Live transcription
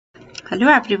Hello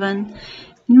everyone.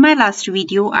 In my last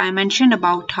video, I mentioned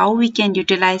about how we can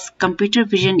utilize Computer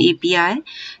Vision API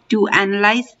to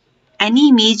analyze any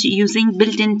image using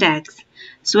built-in tags.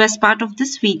 So as part of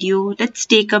this video, let's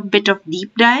take a bit of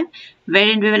deep dive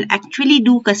wherein we will actually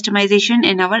do customization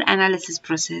in our analysis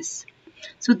process.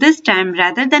 So this time,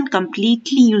 rather than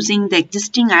completely using the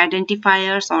existing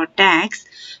identifiers or tags,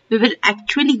 we will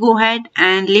actually go ahead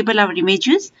and label our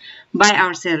images by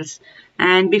ourselves.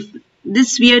 And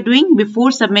this we are doing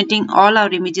before submitting all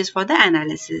our images for the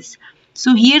analysis.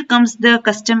 So here comes the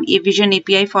Custom Vision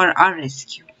API for our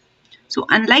rescue. So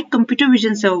unlike Computer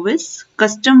Vision service,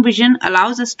 Custom Vision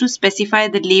allows us to specify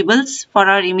the labels for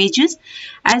our images,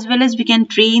 as well as we can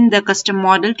train the custom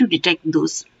model to detect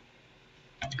those.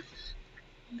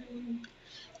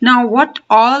 Now, what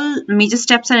all major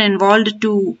steps are involved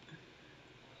to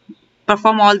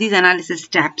perform all these analysis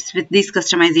steps with these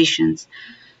customizations?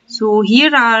 So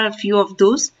here are a few of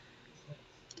those.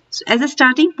 So as a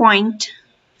starting point,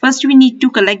 first we need to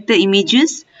collect the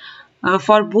images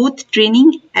for both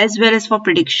training as well as for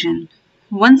prediction.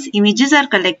 Once images are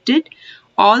collected,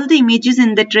 all the images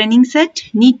in the training set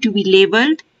need to be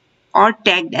labeled or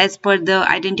tagged as per the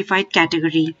identified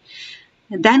category.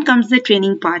 Then comes the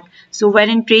training part. So where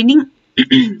in training,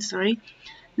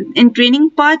 in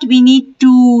training part, we need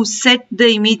to set the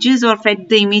images or fed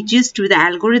the images to the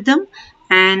algorithm,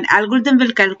 and algorithm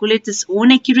will calculate its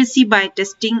own accuracy by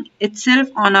testing itself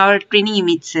on our training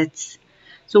image sets.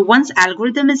 So once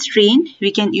algorithm is trained,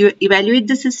 we can evaluate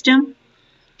the system,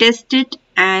 test it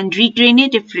and retrain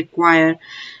it if required.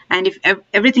 And if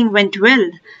everything went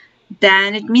well,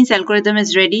 then it means algorithm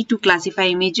is ready to classify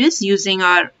images using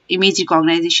our image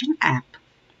recognition app.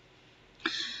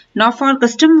 Now for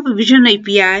Custom Vision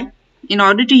API, in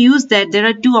order to use that, there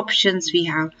are two options we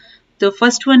have. The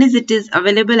first one is it is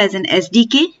available as an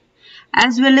SDK,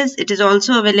 as well as it is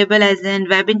also available as an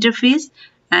web interface,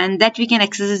 and that we can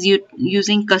access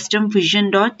using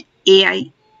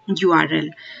customvision.ai URL.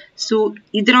 So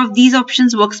either of these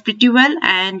options works pretty well,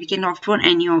 and we can opt for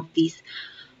any of these.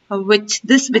 With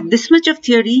this much of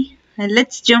theory,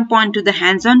 let's jump on to the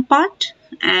hands-on part.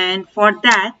 And for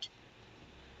that,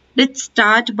 let's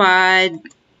start by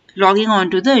logging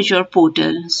on to the Azure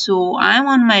portal. So I'm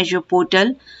on my Azure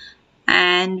portal,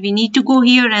 and we need to go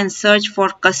here and search for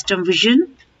Custom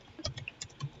Vision.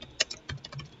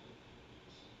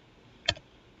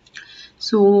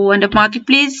 So under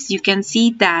Marketplace, you can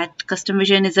see that Custom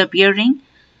Vision is appearing.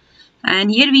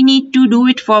 And here we need to do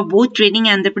it for both training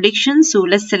and the prediction. So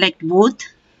let's select both.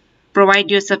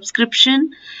 Provide your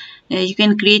subscription. You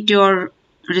can create your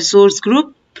resource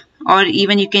group, or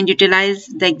even you can utilize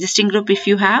the existing group if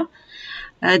you have.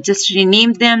 Just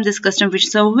rename them this Custom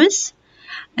Vision service.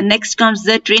 And next comes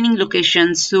the training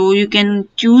location. So you can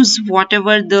choose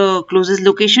whatever the closest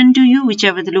location to you,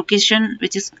 whichever the location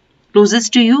which is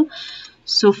closest to you.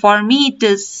 So for me it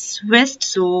is West,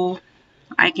 so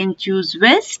I can choose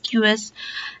West US.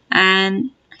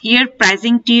 And here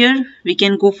pricing tier, we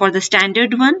can go for the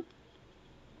standard one.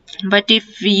 But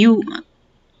if you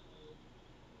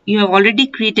have already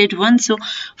created one, so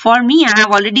for me I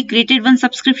have already created one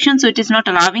subscription, so it is not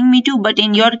allowing me to, but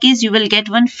in your case you will get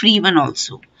one free one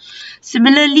also.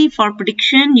 Similarly for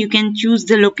prediction, you can choose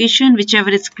the location whichever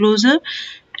is closer,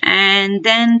 and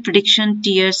then prediction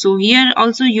tier. So here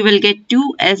also you will get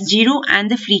two S0 and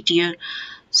the free tier.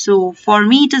 So for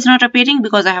me it is not appearing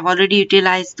because I have already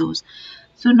utilized those.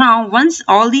 So now once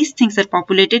all these things are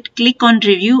populated, click on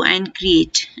review and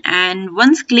create. And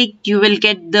once clicked, you will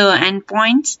get the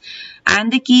endpoints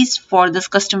and the keys for this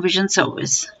Custom Vision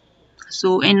service.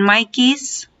 So in my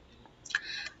case,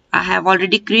 I have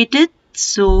already created.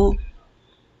 So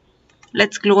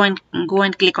let's go and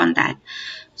click on that.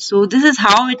 So this is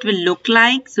how it will look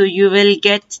like. So you will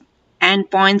get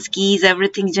endpoints, keys,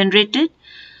 everything generated.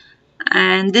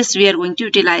 And this we are going to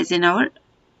utilize in our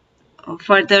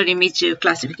further image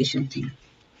classification thing.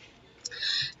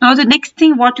 Now the next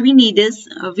thing what we need is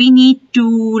we need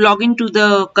to log into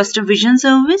the Custom Vision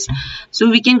service. So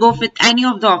we can go with any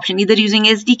of the option, either using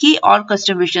SDK or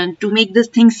Custom Vision. To make this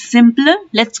thing simpler,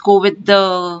 let's go with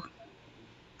the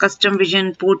Custom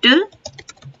Vision portal,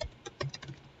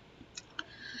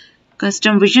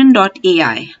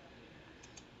 customvision.ai.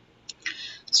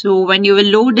 So when you will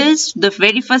load this, the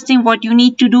very first thing what you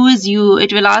need to do is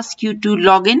it will ask you to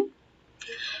log in.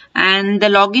 And the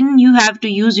login you have to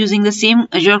use using the same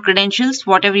Azure credentials,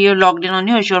 whatever you're logged in on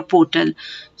your Azure portal.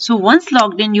 So once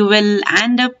logged in, you will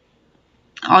end up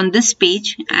on this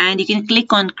page and you can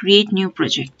click on create new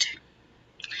project.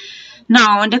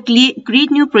 Now under create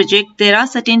new project, there are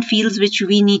certain fields which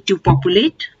we need to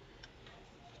populate.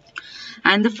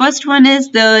 And the first one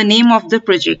is the name of the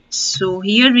project. So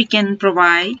here we can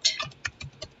provide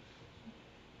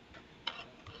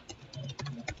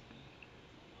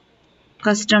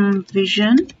Custom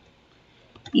Vision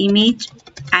Image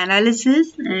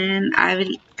Analysis, and I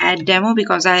will add demo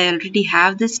because I already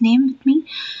have this name with me.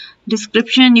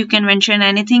 Description, you can mention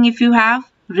anything if you have.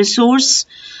 Resource,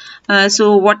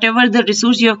 so whatever the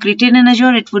resource you have created in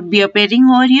Azure, it would be appearing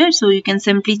over here, so you can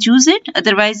simply choose it.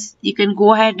 Otherwise you can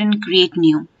go ahead and create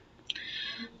new.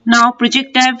 Now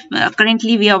project type,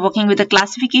 currently we are working with the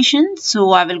classification,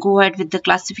 so I will go ahead with the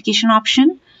classification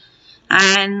option.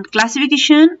 And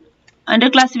classification, under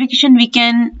classification we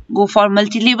can go for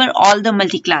multi-label, all the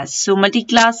multi-class. So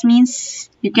multi-class means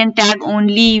you can tag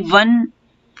only one,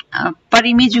 per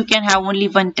image you can have only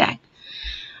one tag.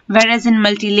 Whereas in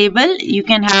multi-label you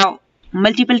can have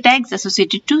multiple tags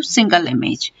associated to single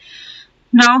image.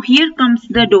 Now here comes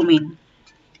the domain.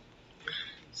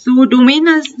 So domain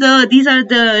is these are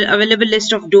the available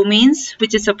list of domains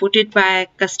which is supported by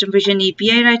Custom Vision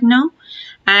API right now.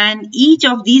 And each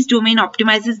of these domain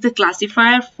optimizes the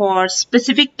classifier for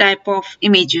specific type of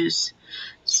images.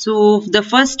 So the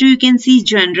first two you can see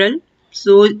general.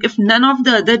 So if none of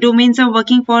the other domains are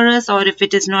working for us, or if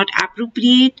it is not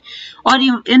appropriate, or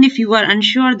even if you are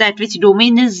unsure that which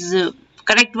domain is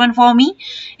correct one for me,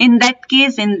 in that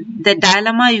case, in the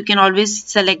dilemma, you can always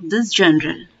select this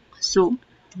general. So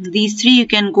these three, you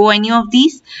can go any of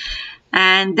these.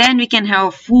 And then we can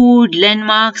have food,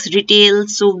 landmarks, retail.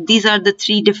 So these are the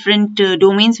three different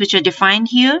domains which are defined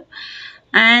here.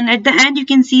 And at the end you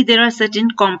can see there are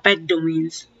certain compact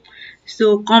domains.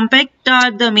 So compact are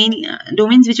the main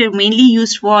domains which are mainly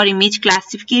used for image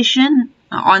classification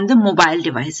on the mobile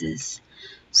devices.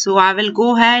 So I will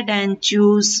go ahead and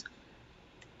choose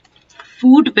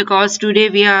food because today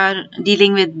we are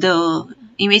dealing with the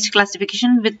image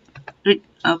classification with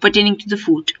pertaining to the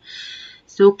food.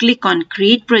 So click on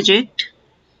create project.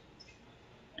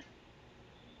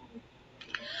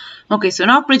 Okay, so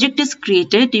now project is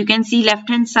created. You can see left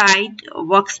hand side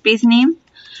workspace name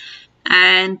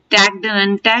and tagged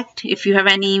and untagged. If you have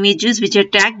any images which are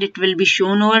tagged, it will be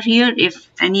shown over here.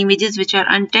 If any images which are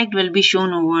untagged will be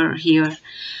shown over here.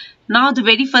 Now the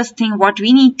very first thing what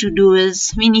we need to do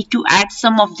is we need to add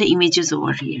some of the images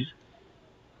over here.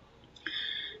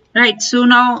 Right, so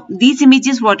now these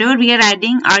images whatever we are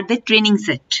adding are the training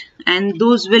set, and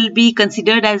those will be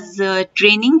considered as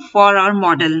training for our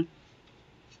model.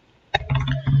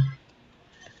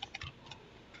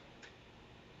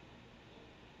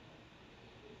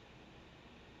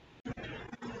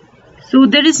 So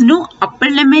there is no upper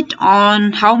limit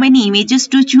on how many images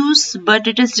to choose, but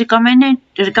it is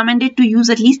recommended to use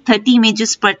at least 30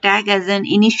 images per tag as an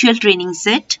initial training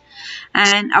set.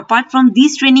 And apart from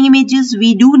these training images,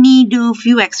 we do need a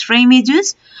few extra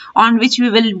images on which we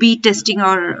will be testing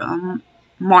our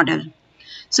model.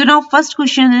 So now first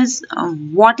question is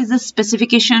what is the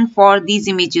specification for these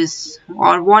images,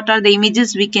 or what are the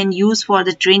images we can use for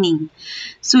the training?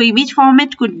 So image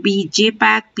format could be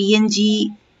JPEG,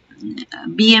 PNG,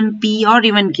 BMP or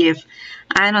even GIF,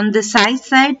 and on the size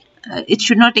side it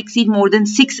should not exceed more than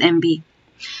 6 MB.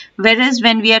 Whereas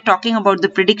when we are talking about the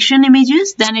prediction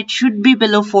images, then it should be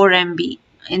below 4 MB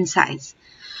in size.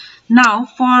 Now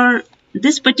for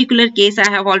this particular case, I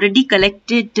have already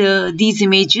collected these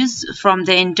images from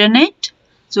the internet.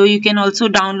 So you can also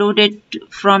download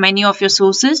it from any of your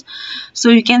sources. So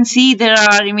you can see there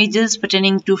are images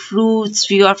pertaining to fruits,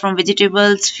 few are from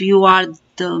vegetables, few are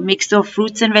the mix of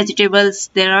fruits and vegetables.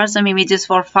 There are some images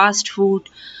for fast food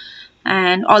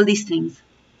and all these things.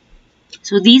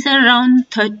 So these are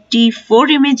around 34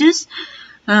 images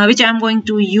which I am going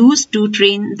to use to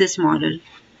train this model.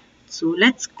 So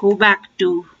let's go back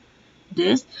to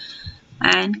this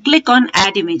and click on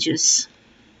add images.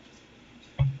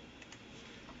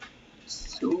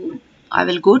 So I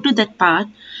will go to that part.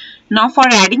 Now for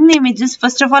adding the images,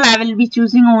 first of all I will be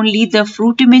choosing only the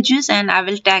fruit images and I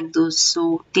will tag those.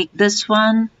 So take this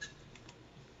one.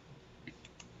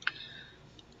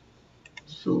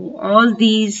 So all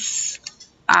these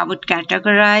I would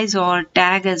categorize or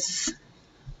tag as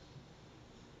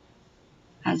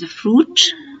a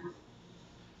fruit.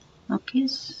 Okay,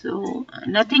 so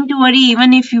nothing to worry.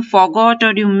 Even if you forgot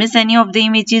or you miss any of the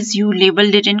images, you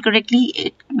labeled it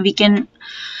incorrectly, we can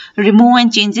remove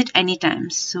and change it anytime.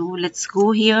 So let's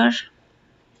go here,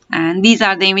 and these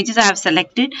are the images I have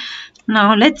selected.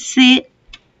 Now let's say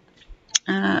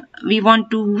we want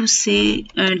to say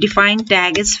define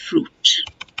tag as fruit.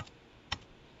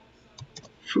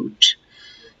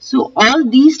 So all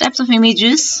these types of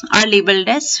images are labeled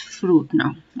as fruit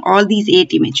now, all these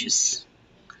 8 images.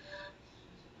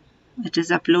 It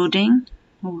is uploading.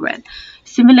 Well,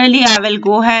 similarly, I will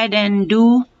go ahead and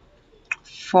do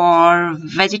for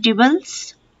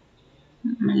vegetables.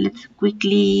 Let's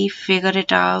quickly figure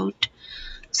it out.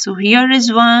 So here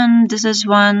is one, this is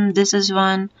one, this is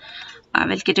one. I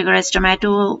will categorize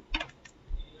tomato,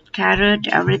 carrot,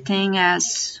 everything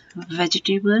as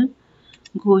vegetable.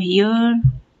 Go here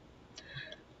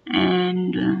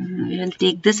and we will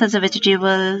take this as a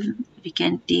vegetable. We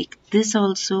can take this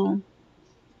also.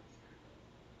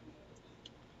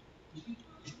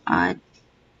 I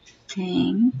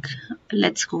think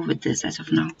let's go with this as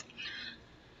of now.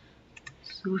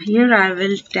 So here I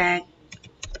will tag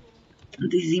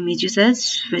these images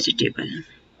as vegetable.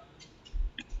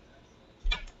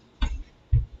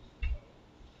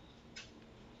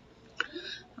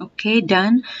 Okay,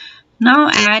 done. Now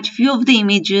add few of the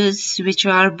images which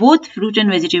are both fruit and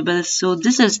vegetables. So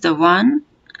this is the one,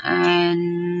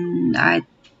 and I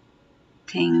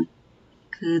think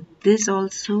this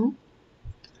also.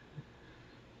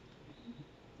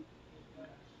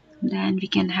 Then we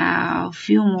can have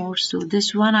few more. So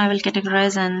this one I will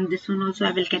categorize, and this one also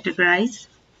I will categorize.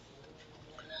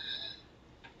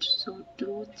 So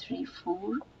 2, 3,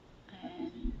 4,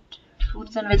 and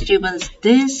fruits and vegetables.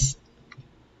 This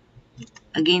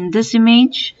again, this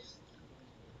image.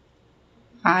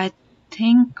 I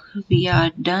think we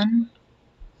are done.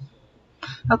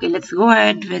 Okay, let's go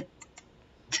ahead with.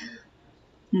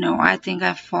 No, I think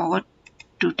I forgot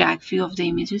to tag few of the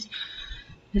images.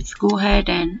 Let's go ahead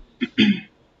and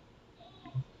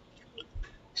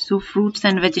so fruits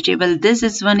and vegetable, this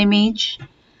is one image.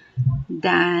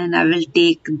 Then I will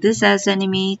take this as an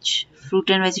image,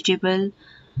 fruit and vegetable.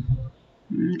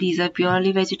 These are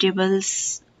purely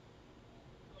vegetables.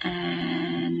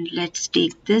 And let's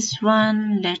take this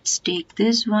one, let's take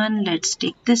this one, let's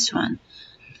take this one.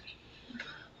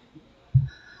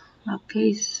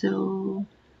 Okay, so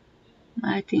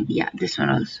I think, yeah, this one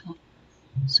also.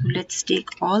 So let's take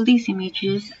all these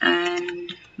images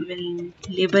and we'll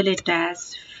label it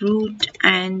as fruit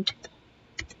and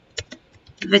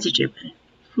vegetable.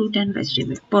 Fruit and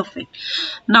vegetable. Perfect.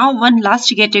 Now one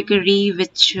last category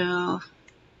which we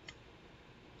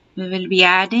will be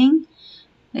adding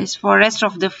is for rest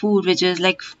of the food, which is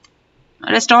like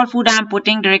rest all food I am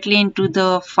putting directly into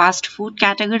the fast food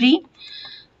category.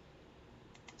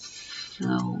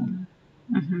 So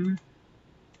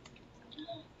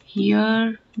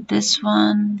here this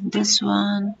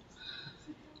one,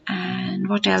 and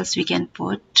what else we can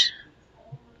put?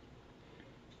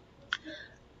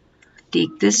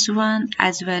 Take this one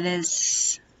as well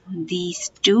as these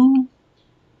two.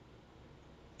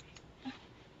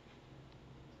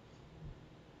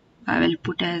 I will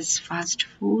put as fast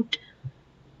food.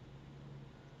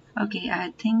 Okay,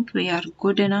 I think we are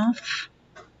good enough.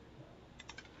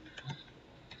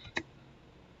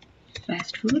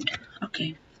 Fast food.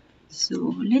 Okay,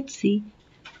 so let's see.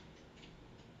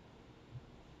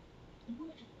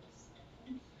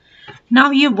 Now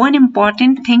here one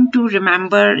important thing to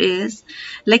remember is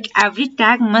like every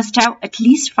tag must have at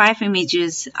least 5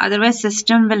 images, otherwise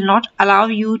system will not allow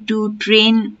you to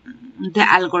train the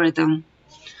algorithm.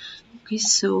 Okay,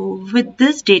 so with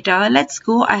this data, let's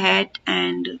go ahead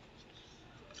and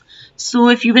so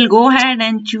if you will go ahead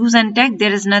and choose and tag,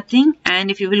 there is nothing, and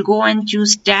if you will go and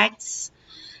choose tags,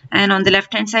 and on the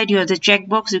left hand side you have the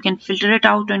checkbox, you can filter it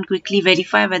out and quickly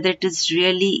verify whether it is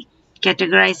really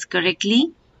categorized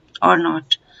correctly or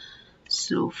not.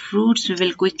 So fruits, we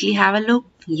will quickly have a look.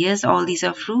 Yes, all these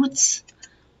are fruits.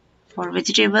 For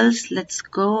vegetables, let's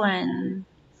go, and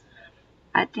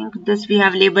I think this we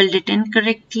have labeled it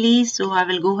incorrectly, so I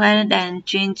will go ahead and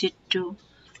change it to,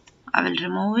 I will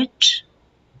remove it.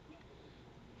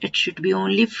 It should be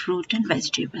only fruit and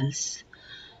vegetables.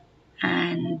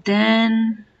 And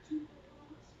then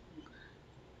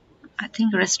I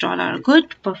think rest all are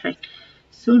good. Perfect.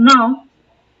 So now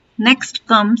next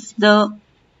comes the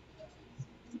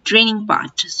training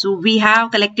part. So we have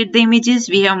collected the images,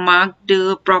 we have marked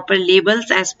the proper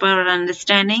labels as per our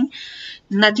understanding.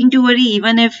 Nothing to worry,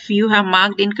 even if you have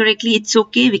marked incorrectly, it's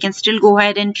okay. We can still go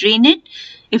ahead and train it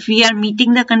if we are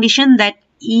meeting the condition that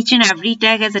each and every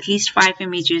tag has at least 5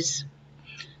 images.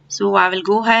 So I will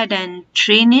go ahead and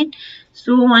train it.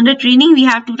 So under training, we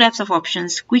have two types of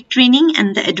options, quick training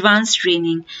and the advanced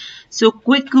training. So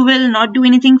quick will not do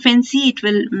anything fancy. It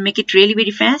will make it really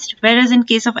very fast. Whereas in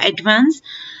case of advanced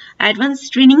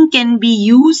training can be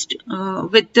used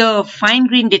with the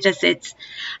fine-grained data sets,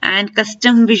 and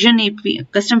custom vision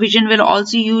will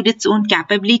also use its own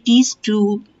capabilities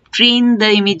to train the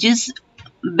images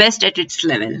best at its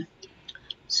level.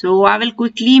 So I will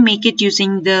quickly make it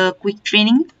using the quick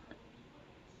training.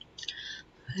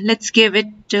 let's give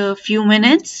it a few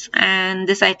minutes and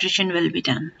this iteration will be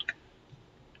done.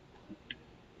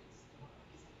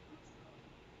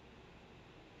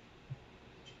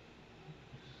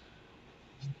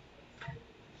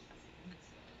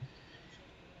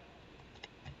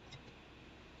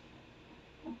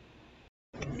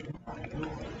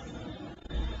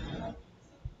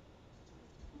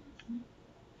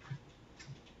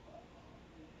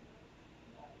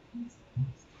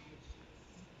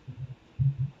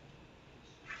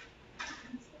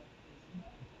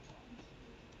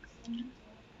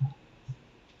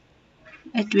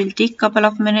 It will take a couple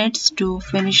of minutes to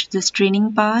finish this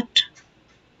training part.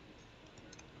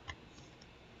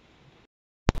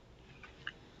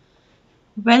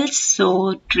 Well,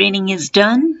 so training is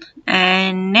done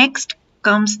and next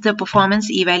comes the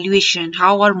performance evaluation,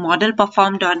 how our model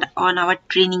performed on our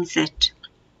training set.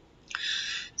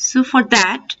 So for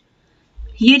that,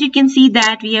 here you can see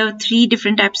that we have three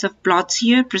different types of plots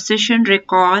here: precision,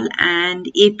 recall and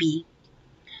AP.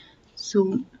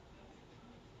 So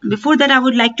before that, I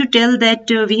would like to tell that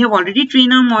we have already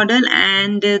trained our model,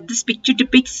 and this picture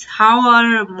depicts how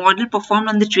our model performed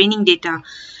on the training data.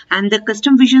 And the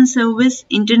custom vision service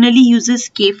internally uses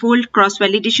k-fold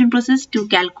cross-validation process to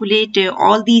calculate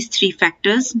all these three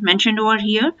factors mentioned over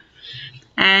here.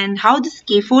 And how this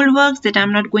k-fold works, that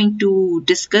I'm not going to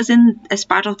discuss as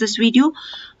part of this video,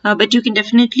 but you can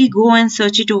definitely go and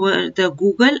search it over the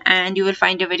Google and you will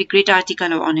find a very great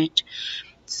article on it.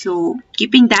 So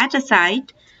keeping that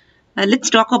aside, let's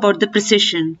talk about the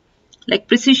precision. Like,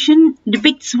 precision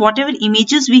depicts whatever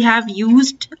images we have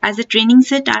used as a training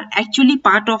set are actually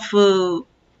part of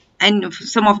and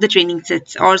some of the training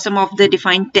sets or some of the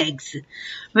defined tags.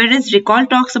 Whereas recall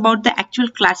talks about the actual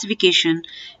classification,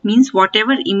 means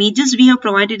whatever images we have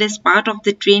provided as part of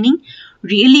the training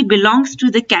really belongs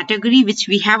to the category which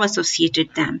we have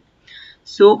associated them.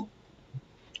 So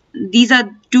these are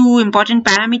two important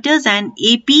parameters. And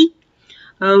AP,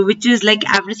 which is like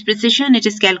average precision, it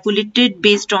is calculated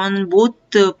based on both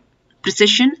the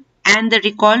precision and the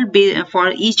recall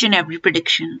for each and every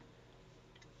prediction.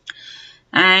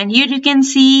 And here you can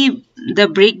see the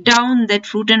breakdown that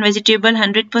fruit and vegetable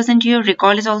 100% here.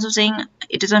 Recall is also saying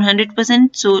it is on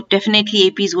 100%. So definitely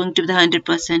AP is going to be the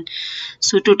 100%.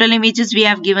 So total images we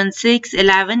have given 6,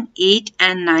 11, 8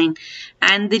 and 9.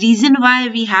 And the reason why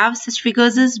we have such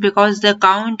figures is because the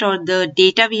count or the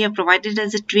data we have provided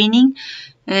as a training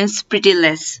is pretty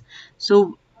less.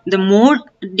 So the more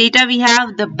data we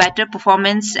have, the better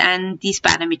performance and these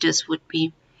parameters would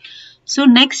be. So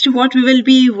next what we will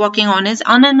be working on is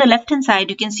on the left hand side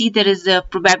you can see there is a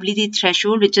probability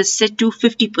threshold which is set to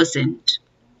 50%.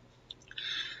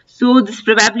 So this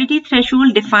probability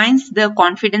threshold defines the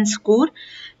confidence score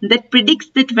that predicts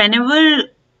that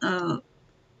whenever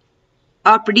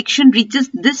our prediction reaches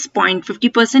this point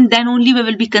 50%, then only we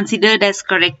will be considered as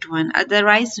correct one.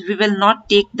 Otherwise we will not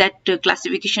take that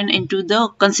classification into the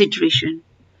consideration.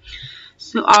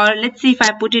 So, or let's say if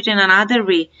I put it in another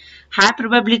way, high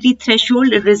probability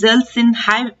threshold results in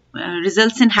high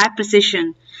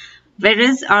precision,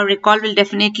 whereas our recall will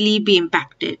definitely be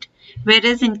impacted.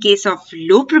 Whereas in case of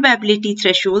low probability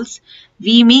thresholds,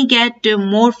 we may get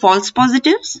more false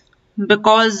positives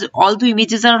because all the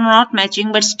images are not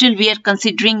matching, but still we are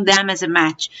considering them as a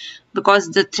match because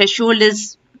the threshold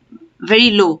is very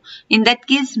low. In that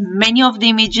case, many of the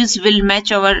images will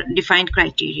match our defined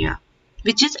criteria,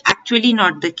 which is actually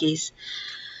not the case.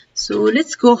 So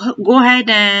let's go ahead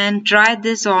and try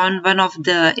this on one of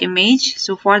the image.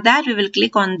 So for that we will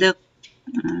click on the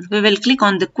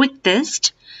quick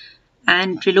test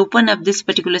and it will open up this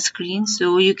particular screen.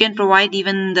 So you can provide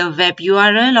even the web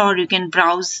URL or you can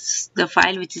browse the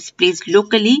file which is placed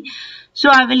locally.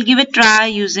 So I will give it a try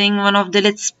using one of the,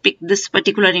 let's pick this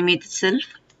particular image itself.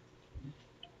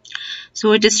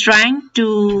 So it is trying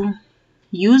to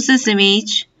use this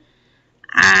image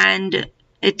and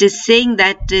it is saying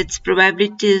that its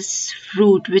probability is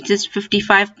fruit, which is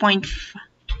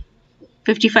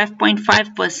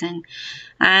 55.5%,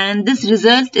 and this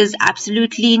result is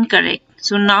absolutely incorrect.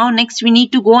 So now next we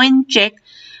need to go and check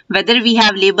whether we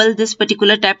have labeled this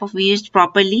particular type of image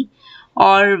properly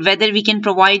or whether we can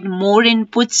provide more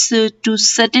inputs to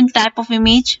certain type of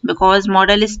image because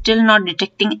model is still not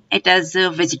detecting it as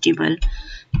a vegetable.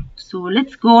 So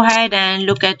let's go ahead and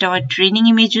look at our training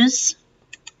images.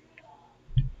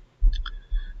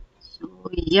 So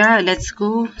yeah, let's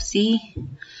go see.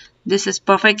 This is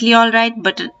perfectly alright,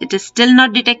 but it is still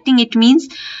not detecting. It means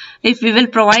if we will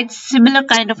provide similar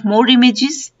kind of more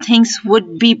images, things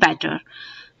would be better.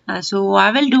 So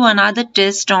I will do another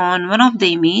test on one of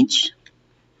the image.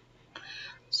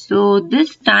 So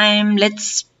this time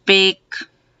let's pick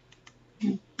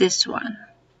this one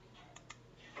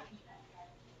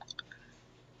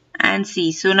and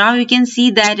see. So now you can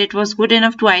see that it was good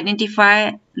enough to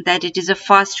identify that it is a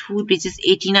fast food, which is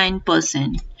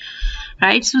 89%.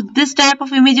 Right, so this type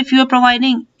of image if you are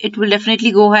providing, it will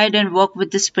definitely go ahead and work with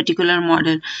this particular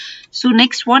model. So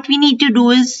next what we need to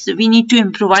do is we need to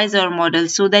improvise our model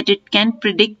so that it can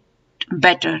predict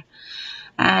better.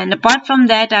 And apart from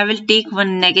that, I will take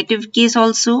one negative case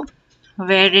also,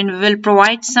 wherein we will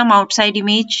provide some outside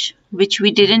image which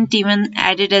we didn't even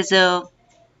add it as a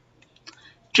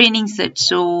training set.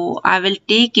 So I will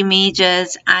take image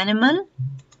as animal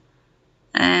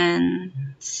and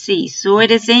see. So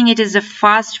it is saying it is a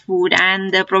fast food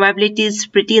and the probability is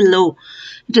pretty low.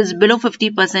 It is below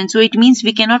 50%. So it means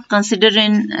we cannot consider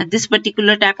in this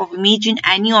particular type of image in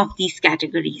any of these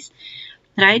categories.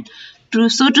 Right?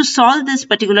 So to solve this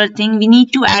particular thing, we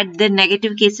need to add the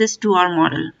negative cases to our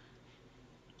model.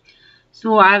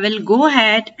 So I will go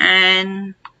ahead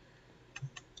and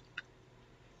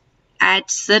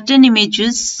add certain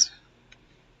images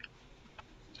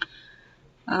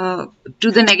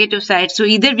to the negative side. So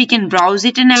either we can browse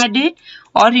it and add it,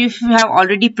 or if you have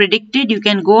already predicted, you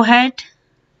can go ahead,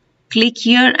 click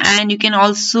here, and you can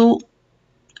also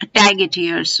tag it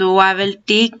here. So I will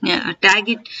take tag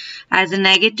it as a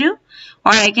negative,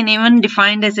 or I can even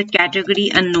define it as a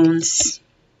category unknown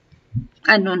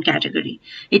category.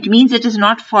 It means it is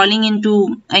not falling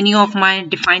into any of my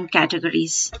defined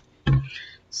categories.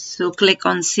 So click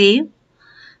on save.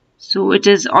 So it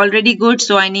is already good,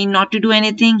 so I need not to do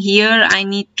anything here. I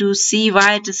need to see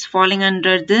why it is falling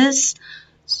under this.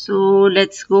 So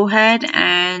let's go ahead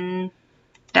and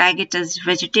tag it as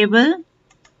vegetable.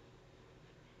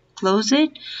 Close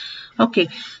it. Okay,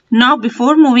 now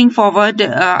before moving forward,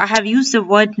 I have used the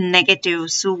word negative.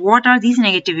 So what are these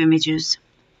negative images?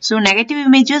 So negative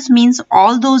images means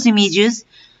all those images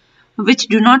which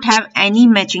do not have any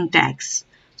matching tags.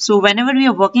 So whenever we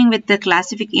are working with the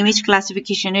image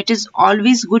classification, it is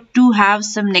always good to have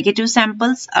some negative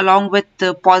samples along with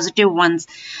the positive ones,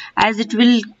 as it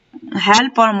will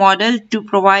help our model to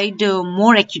provide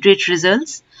more accurate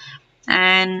results.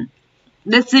 And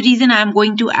that's the reason I am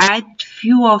going to add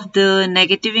few of the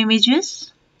negative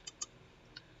images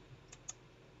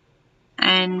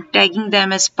and tagging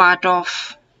them as part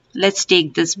of, let's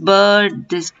take this bird,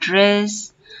 this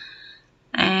dress,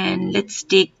 and let's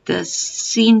take the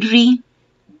scenery.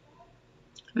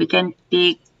 We can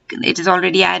take, it is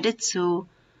already added, so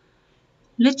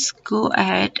let's go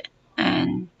ahead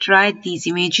and try these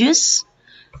images,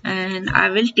 and I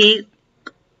will take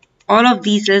all of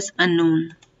these as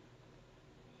unknown.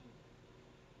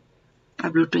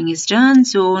 Uploading is done.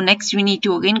 So next we need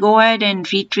to again go ahead and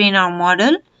retrain our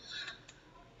model.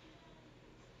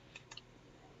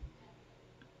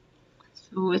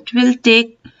 So it will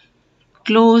take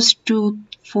close to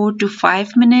 4 to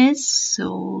 5 minutes,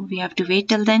 so we have to wait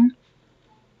till then.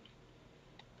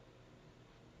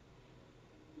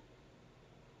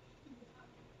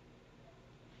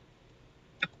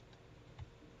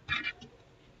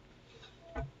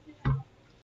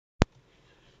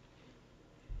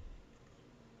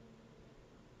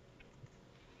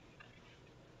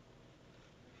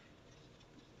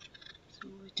 So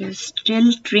it is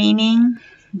still training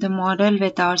the model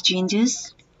with our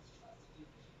changes.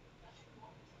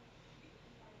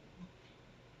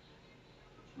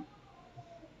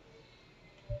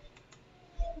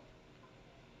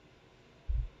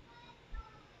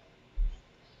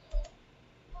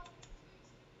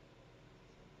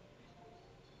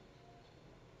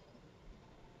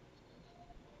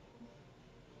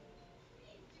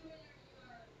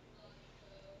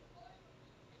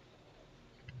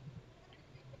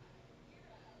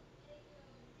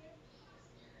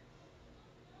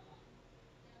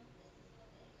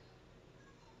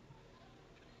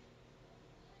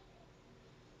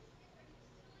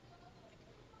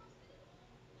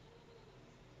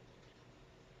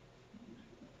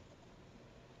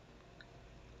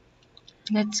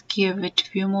 Let's give it a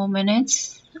few more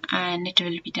minutes and it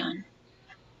will be done.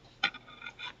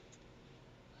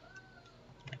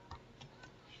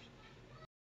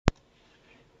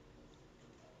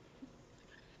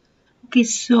 Okay,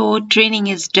 so training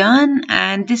is done,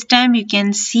 and this time you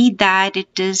can see that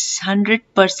it is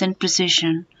 100%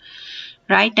 precision,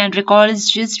 right? And recall is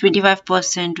just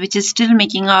 25%, which is still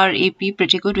making our AP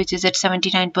pretty good, which is at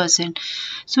 79%.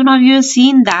 So now you have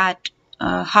seen that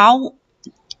how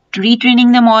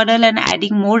retraining the model and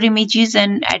adding more images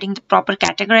and adding the proper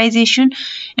categorization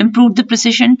improved the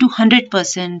precision to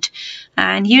 100%.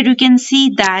 And here you can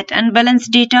see that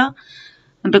unbalanced data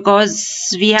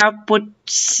because we have put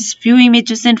few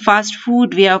images in fast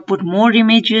food, we have put more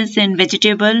images in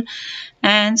vegetable,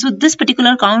 and so this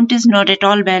particular count is not at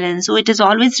all balanced. So it is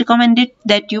always recommended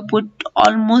that you put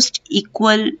almost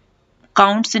equal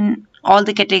counts in all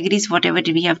the categories whatever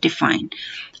we have defined,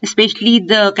 especially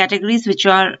the categories which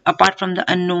are apart from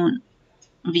the unknown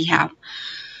we have.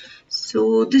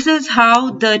 So this is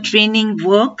how the training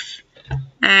works.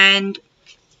 And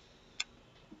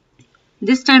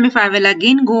this time if I will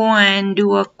again go and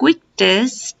do a quick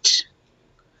test,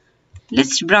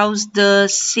 let's browse the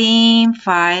same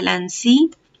file and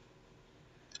see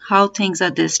how things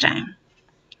are this time.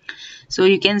 So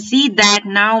you can see that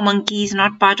now monkey is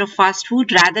not part of fast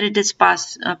food, rather it is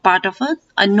part of a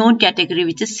unknown category,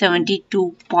 which is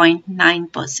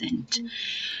 72.9%.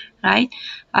 Right?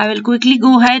 I will quickly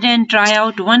go ahead and try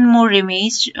out one more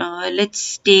image.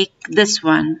 Let's take this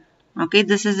one. Okay,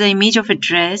 this is the image of a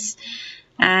dress,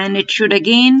 and it should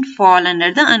again fall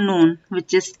under the unknown,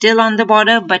 which is still on the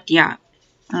border, but yeah,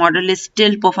 model is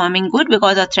still performing good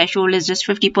because our threshold is just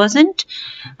 50%,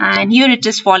 and here it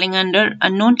is falling under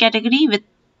unknown category with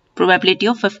probability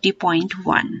of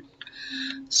 50.1.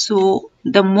 So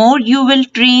the more you will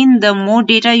train, the more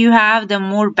data you have, the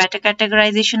more better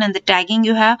categorization and the tagging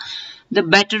you have, the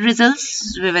better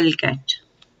results we will get.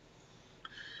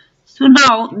 So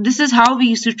now this is how we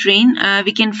used to train.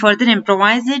 We can further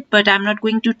improvise it, but I'm not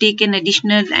going to take any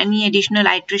additional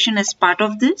iteration as part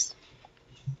of this.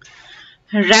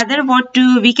 Rather, what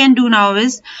we can do now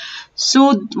is,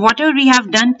 so whatever we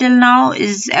have done till now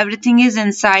is everything is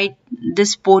inside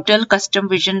this portal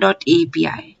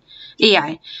customvision.api.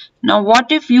 AI. Now,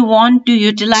 what if you want to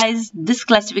utilize this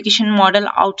classification model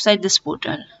outside this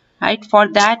portal, right? For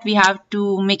that, we have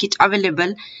to make it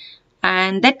available,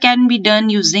 and that can be done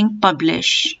using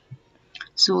publish.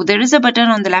 So there is a button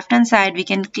on the left hand side. We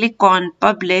can click on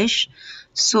publish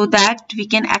so that we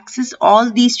can access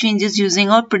all these changes using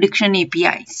our prediction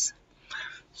APIs.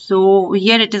 So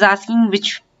here it is asking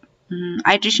which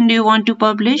iteration do you want to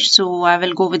publish. So I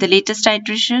will go with the latest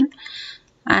iteration,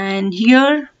 and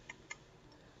here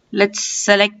let's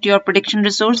select your prediction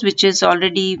resource, which is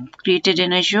already created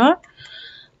in Azure.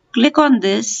 Click on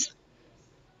this.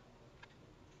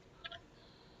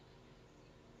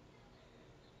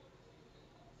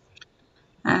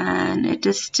 And it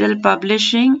is still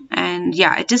publishing, and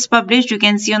yeah, it is published. You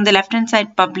can see on the left hand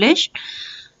side published,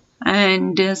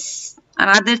 and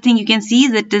another thing you can see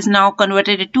is it is now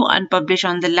converted it to unpublished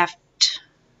on the left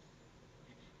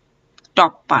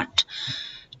top part.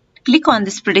 Click on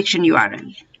this prediction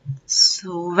URL.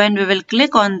 So when we will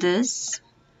click on this,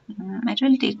 it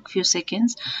will take a few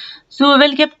seconds. So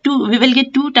we will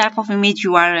get two type of image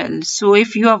URL. So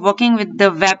if you are working with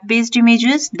the web-based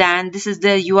images, then this is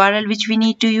the URL which we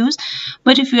need to use.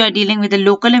 But if you are dealing with the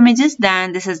local images,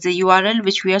 then this is the URL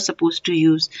which we are supposed to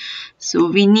use. So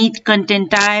we need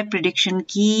content type, prediction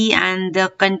key, and the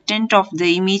content of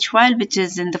the image file, which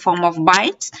is in the form of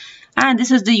bytes. And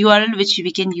this is the URL which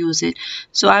we can use it.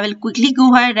 So I will quickly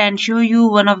go ahead and show you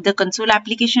one of the console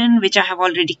application which I have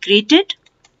already created.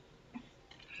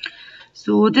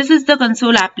 So this is the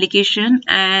console application,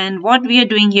 and what we are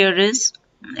doing here is,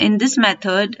 in this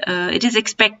method, it is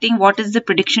expecting what is the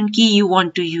prediction key you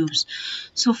want to use.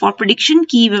 So for prediction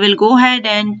key, we will go ahead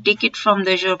and take it from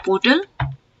the Azure portal.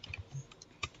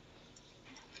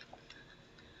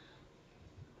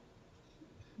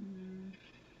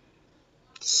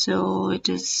 So it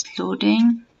is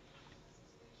loading.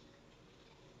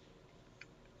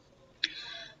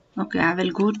 Okay, I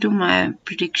will go to my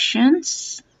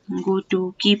predictions, go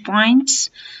to key points,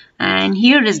 and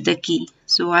here is the key.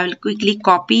 So I will quickly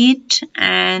copy it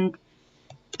and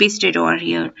paste it over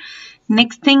here.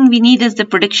 Next thing we need is the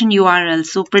prediction URL.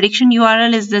 So prediction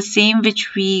URL is the same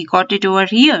which we got it over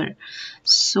here.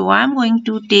 So I'm going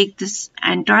to take this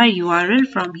entire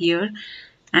URL from here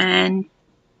and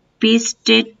paste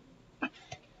it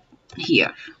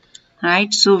here.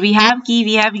 Right? So we have key,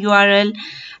 we have URL,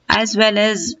 as well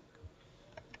as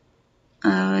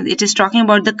it is talking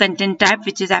about the content type,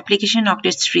 which is application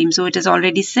octet stream. So it is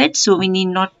already set, so we need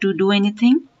not to do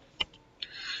anything.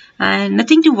 And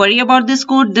nothing to worry about this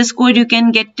code. This code you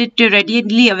can get it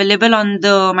readily available on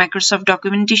the Microsoft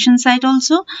documentation site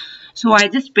also. So I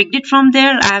just picked it from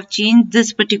there. I have changed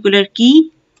this particular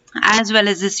key as well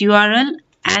as this URL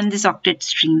and this octet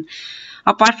stream.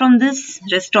 Apart from this,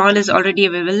 rest all is already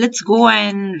available. Let's go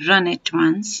and run it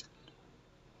once.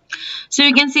 So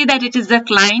you can see that it is the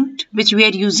client which we are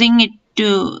using it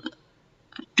to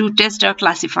test our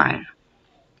classifier.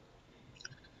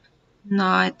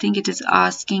 Now I think it is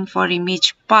asking for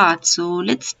image path. So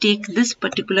let's take this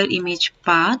particular image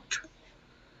path.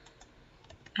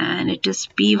 and it is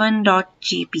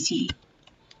p1.jpg.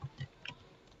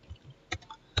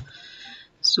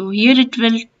 So here it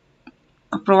will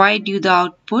provide you the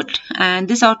output, and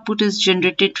this output is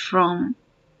generated from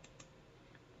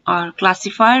our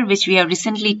classifier which we have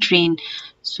recently trained.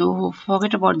 So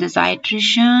forget about this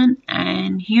iteration,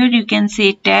 and here you can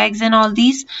say tags and all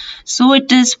these. So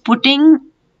it is putting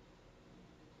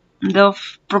the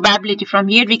probability. From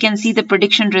here we can see the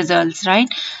prediction results, right?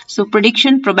 So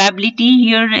prediction probability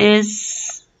here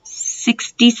is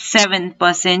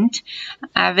 67%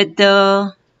 with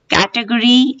the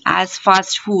category as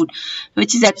fast food,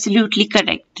 which is absolutely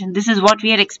correct. This is what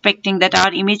we are expecting, that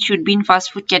our image should be in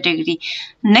fast food category.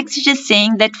 Next it is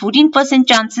saying that 14%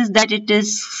 chances that it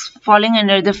is falling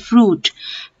under the fruit,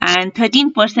 and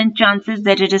 13% chances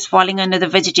that it is falling under the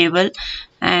vegetable,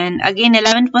 and again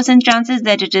 11% chances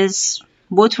that it is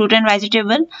both fruit and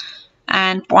vegetable,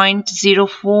 and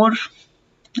 0.04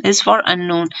 is for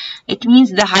unknown. It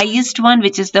means the highest one,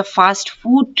 which is the fast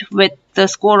food, with the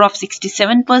score of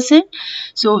 67%.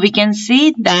 So we can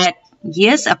say that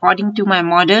yes, according to my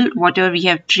model, whatever we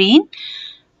have trained,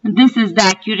 this is the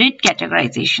accurate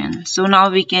categorization. So now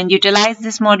we can utilize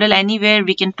this model anywhere.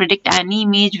 We can predict any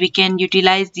image. We can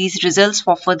utilize these results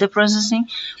for further processing,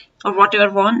 or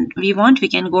whatever we want, we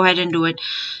can go ahead and do it.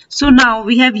 So now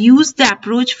we have used the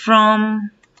approach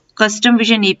from Custom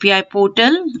Vision API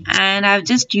portal, and I've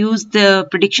just used the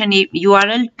prediction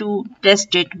URL to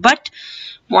test it. But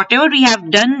whatever we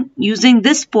have done using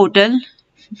this portal,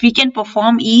 we can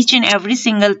perform each and every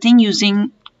single thing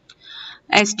using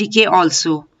SDK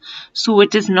also. So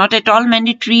it is not at all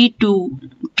mandatory to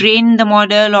train the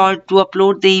model or to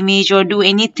upload the image or do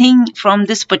anything from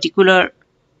this particular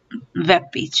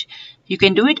web page. You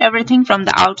can do it everything from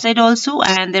the outside also,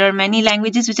 and there are many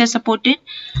languages which are supported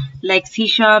like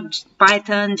C#,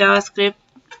 Python, JavaScript,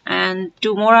 and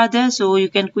 2 more others. So you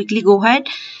can quickly go ahead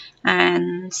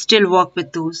and still work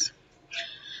with those.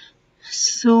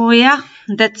 So yeah,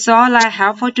 that's all I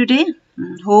have for today.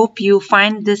 Hope you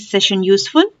find this session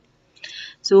useful.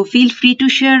 So feel free to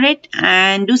share it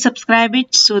and do subscribe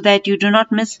it so that you do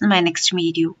not miss my next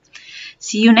video.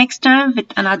 See you next time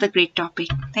with another great topic.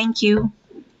 Thank you.